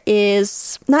particular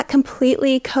is not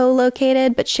completely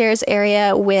co-located, but shares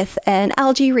area with an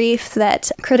algae reef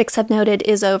that critics have noted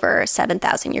is over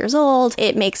 7,000 years old.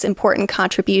 It makes important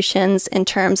contributions in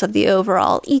terms of the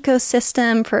overall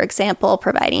ecosystem, for example,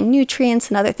 providing nutrients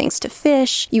and other things to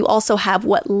fish. You also have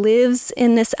what lives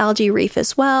in this algae reef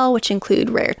as well, which include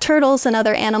rare turtles and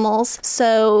other animals.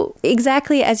 So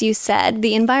exactly as you said,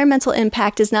 the environmental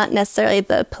impact is not necessarily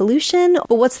the pollution,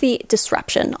 but what's the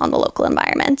disruption on the local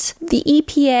environment. The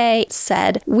EPA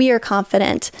said, we are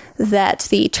confident that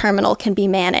the terminal can be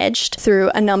managed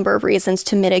through a number of reasons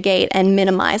to mitigate and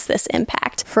minimize this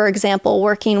impact. For example,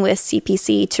 working with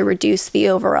CPC to reduce the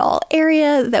overall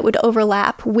area that would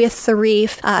overlap with the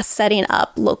reef, setting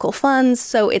up local funds.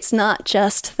 So it's not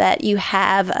just that you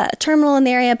have a terminal in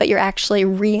the area, but you're actually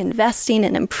reinvesting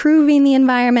and improving the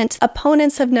environment.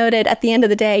 Opponents have noted at the end of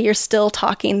the day, you're still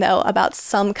talking, though, about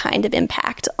some kind of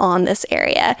impact on this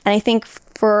area. And I think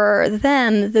for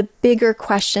them, the bigger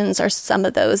questions are some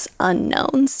of those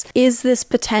unknowns. Is this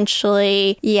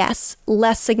potentially, yes,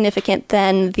 less significant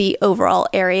than the overall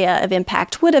area of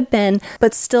impact would have been,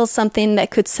 but still something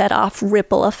that could set off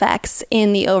ripple effects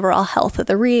in the overall health of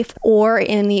the reef or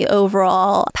in the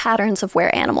overall patterns of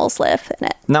where animals live in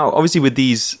it? Now, obviously, with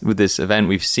this event,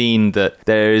 we've seen that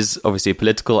there is obviously a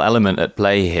political element at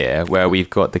play here, where we've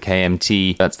got the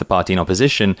KMT, that's the party in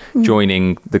opposition,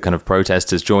 joining the kind of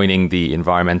protesters, joining the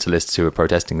environmentalists who are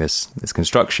protesting this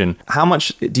construction. How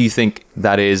much do you think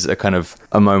that is a kind of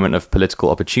a moment of political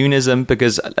opportunism?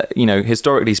 Because,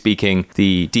 historically speaking,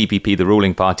 the DPP, the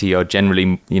ruling party, are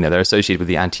generally, they're associated with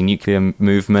the anti-nuclear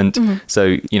movement.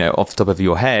 So, off the top of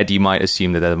your head, you might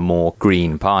assume that they're a more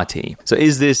green party. So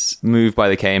is this move by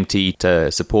the KMT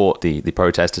to support the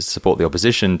protesters, to support the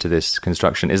opposition to this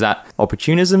construction, is that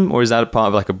opportunism, or is that part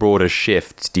of like a broader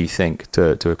shift, do you think,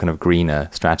 to a kind of greener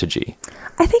strategy?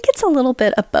 I think it's a little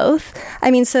bit of both.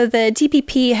 I mean, so the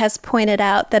DPP has pointed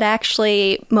out that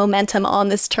actually momentum on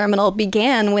this terminal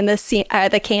began when the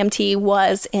KMT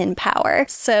was in power.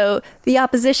 So the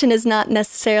opposition is not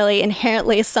necessarily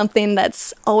inherently something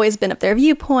that's always been of their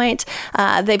viewpoint.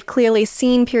 They've clearly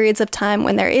seen periods of time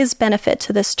when there is benefit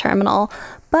to this terminal.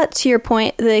 But to your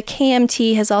point, the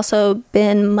KMT has also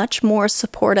been much more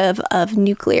supportive of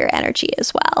nuclear energy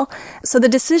as well. So the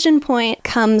decision point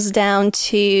comes down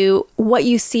to what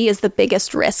you see as the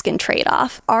biggest risk and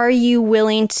trade-off. Are you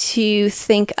willing to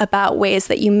think about ways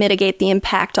that you mitigate the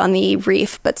impact on the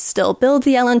reef but still build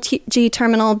the LNG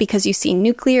terminal because you see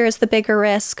nuclear as the bigger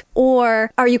risk? Or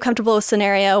are you comfortable with a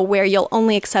scenario where you'll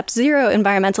only accept zero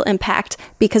environmental impact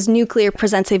because nuclear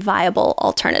presents a viable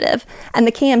alternative? And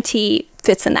the KMT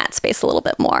fits in that space a little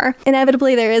bit more.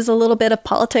 Inevitably, there is a little bit of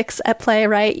politics at play,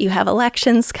 right? You have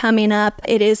elections coming up.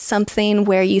 It is something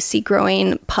where you see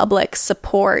growing public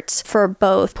support for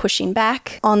both pushing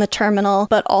back on the terminal,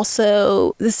 but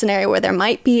also the scenario where there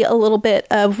might be a little bit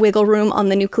of wiggle room on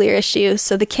the nuclear issue.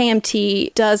 So the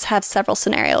KMT does have several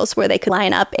scenarios where they could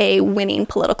line up a winning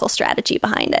political strategy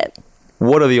behind it.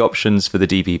 What are the options for the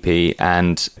DPP,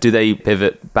 and do they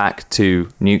pivot back to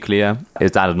nuclear?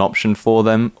 Is that an option for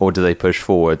them, or do they push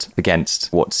forward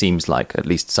against what seems like at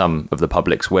least some of the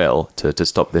public's will to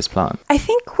stop this plant? I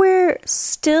think we're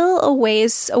still a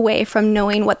ways away from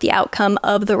knowing what the outcome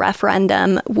of the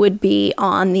referendum would be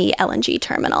on the LNG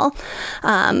terminal.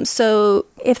 So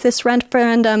if this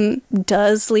referendum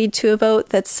does lead to a vote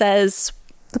that says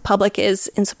the public is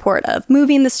in support of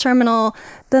moving this terminal,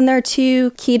 then there are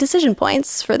two key decision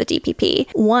points for the DPP.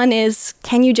 One is,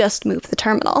 can you just move the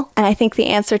terminal? And I think the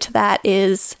answer to that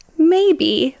is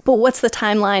maybe, but what's the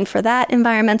timeline for that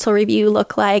environmental review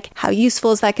look like? How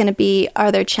useful is that going to be?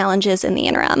 Are there challenges in the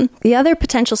interim? The other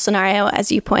potential scenario,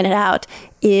 as you pointed out,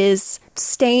 is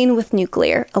staying with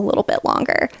nuclear a little bit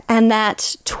longer. And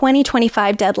that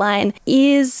 2025 deadline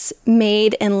is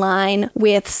made in line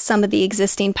with some of the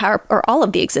existing power, or all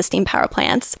of the existing power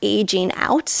plants, aging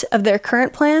out of their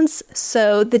current plans.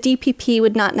 So the DPP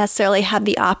would not necessarily have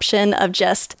the option of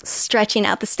just stretching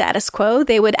out the status quo.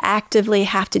 They would actively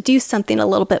have to do something a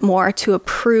little bit more to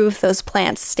approve those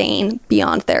plants staying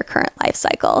beyond their current life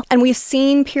cycle. And we've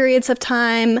seen periods of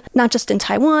time, not just in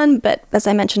Taiwan, but as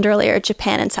I mentioned earlier, Japan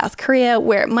Japan and South Korea,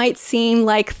 where it might seem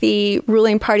like the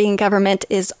ruling party in government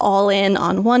is all in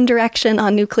on one direction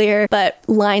on nuclear, but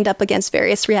lined up against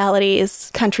various realities,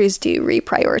 countries do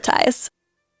reprioritize.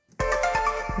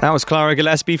 That was Clara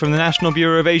Gillespie from the National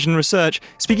Bureau of Asian Research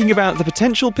speaking about the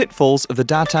potential pitfalls of the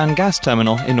Datan gas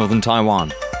terminal in northern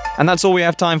Taiwan. And that's all we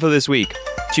have time for this week.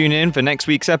 Tune in for next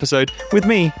week's episode with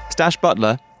me, Stash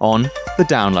Butler, on The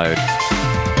Download.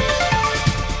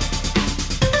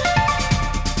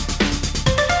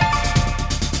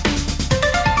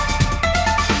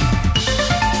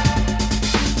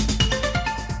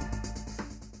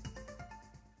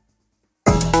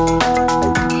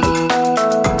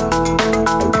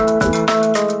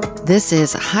 This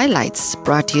is Highlights,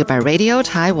 brought to you by Radio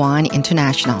Taiwan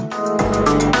International.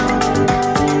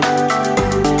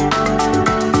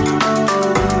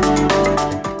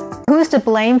 Who's to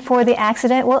blame for the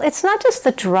accident? Well, it's not just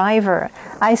the driver.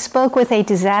 I spoke with a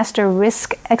disaster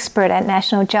risk expert at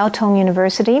National Jiao Tong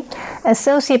University,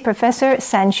 Associate Professor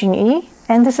San Xunyi,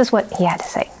 and this is what he had to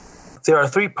say. There are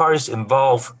three parties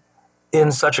involved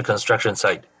in such a construction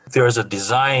site. There is a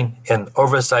design and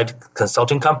oversight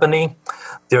consulting company,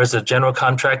 there is a general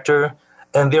contractor,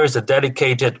 and there is a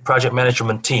dedicated project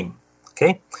management team.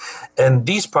 Okay? And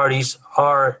these parties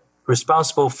are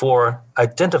responsible for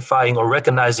identifying or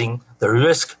recognizing the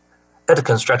risk at the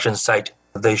construction site.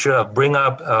 They should bring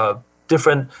up a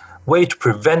different way to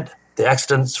prevent the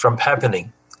accidents from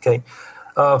happening. Okay?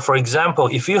 For example,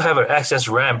 if you have an access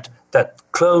ramp that's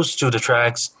close to the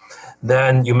tracks,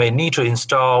 then you may need to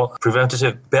install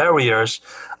preventative barriers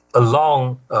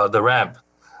along the ramp.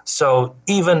 So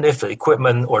even if the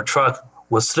equipment or truck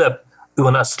will slip, it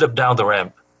will not slip down the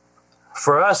ramp.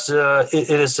 For us,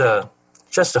 it is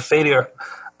just a failure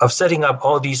of setting up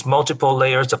all these multiple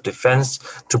layers of defense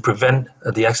to prevent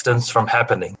the accidents from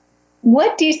happening.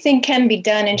 What do you think can be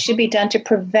done and should be done to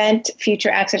prevent future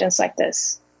accidents like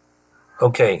this?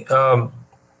 Okay.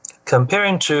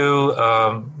 Comparing to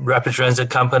Rapid Transit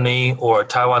Company or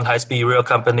Taiwan High-Speed Rail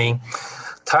Company,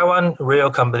 Taiwan Rail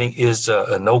Company is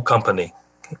an old company.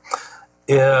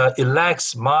 It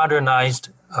lacks modernized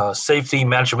safety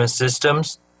management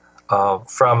systems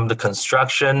from the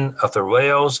construction of the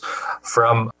rails,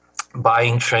 from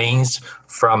buying trains,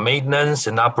 from maintenance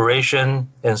and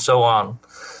operation, and so on.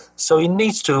 So it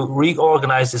needs to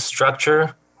reorganize its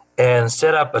structure and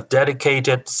set up a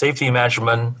dedicated safety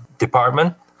management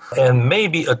department and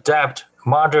maybe adapt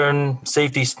modern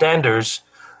safety standards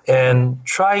and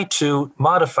try to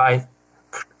modify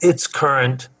its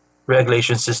current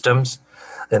regulation systems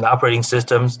and operating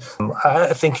systems.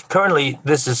 I think currently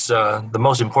this is the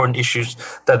most important issues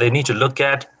that they need to look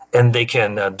at, and they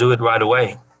can do it right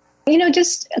away. You know,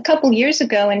 just a couple years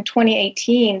ago in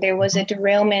 2018, there was a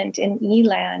derailment in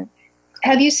Yilan.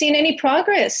 Have you seen any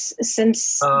progress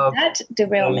since that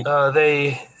derailment?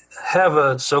 They have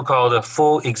a so-called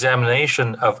full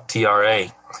examination of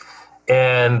TRA,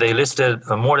 and they listed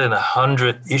more than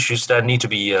 100 issues that need to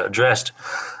be addressed.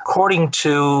 According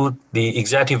to the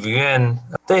Executive Yuan,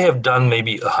 they have done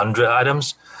maybe 100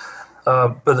 items,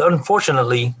 but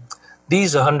unfortunately,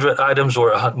 these 100 items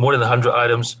or more than 100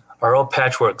 items are all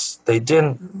patchworks. They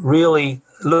didn't really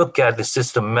look at the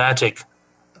systematic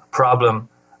problem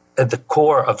at the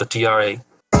core of the TRA.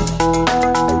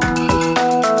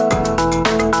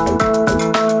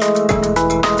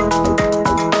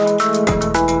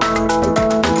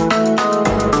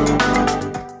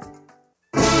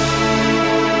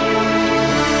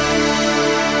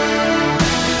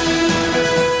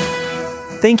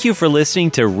 Thank you for listening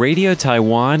to Radio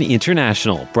Taiwan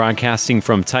International, broadcasting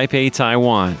from Taipei,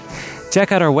 Taiwan.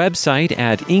 Check out our website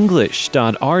at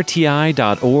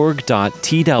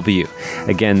english.rti.org.tw.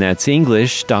 Again, that's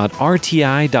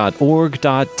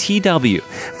english.rti.org.tw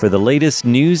for the latest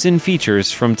news and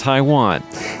features from Taiwan.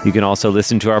 You can also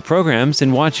listen to our programs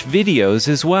and watch videos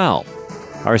as well.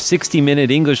 Our 60-minute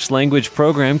English language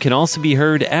program can also be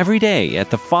heard every day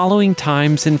at the following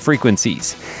times and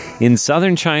frequencies. In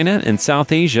southern China and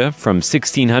South Asia from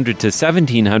 1600 to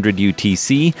 1700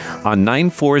 UTC on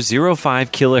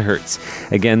 9405 kHz.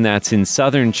 Again, that's in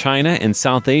southern China and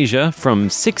South Asia from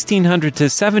 1600 to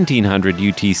 1700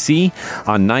 UTC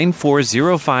on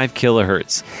 9405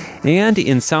 kHz. And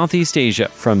in Southeast Asia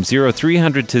from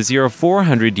 0300 to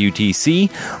 0400 UTC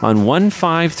on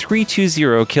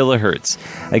 15320 kHz.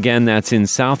 Again, that's in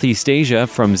Southeast Asia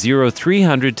from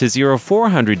 0300 to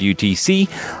 0400 UTC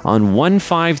on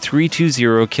 15320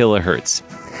 kHz.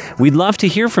 We'd love to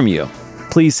hear from you.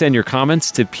 Please send your comments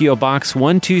to P.O. Box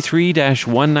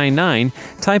 123-199,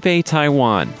 Taipei,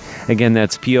 Taiwan. Again,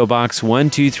 that's P.O. Box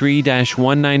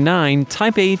 123-199,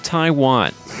 Taipei,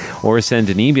 Taiwan. Or send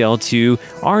an email to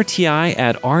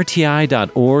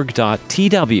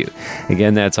rti@rti.org.tw.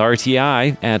 Again, that's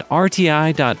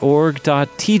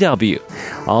rti@rti.org.tw.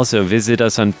 Also, visit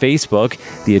us on Facebook.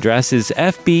 The address is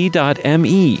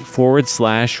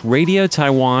fb.me/Radio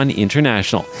Taiwan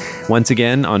International. Once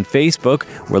again, on Facebook,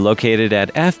 we're located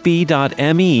at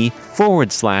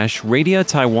fb.me/Radio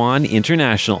Taiwan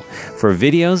International for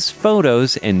videos,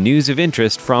 photos, and news of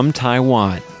interest from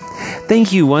Taiwan.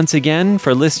 Thank you once again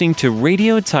for listening to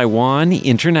Radio Taiwan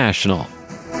International.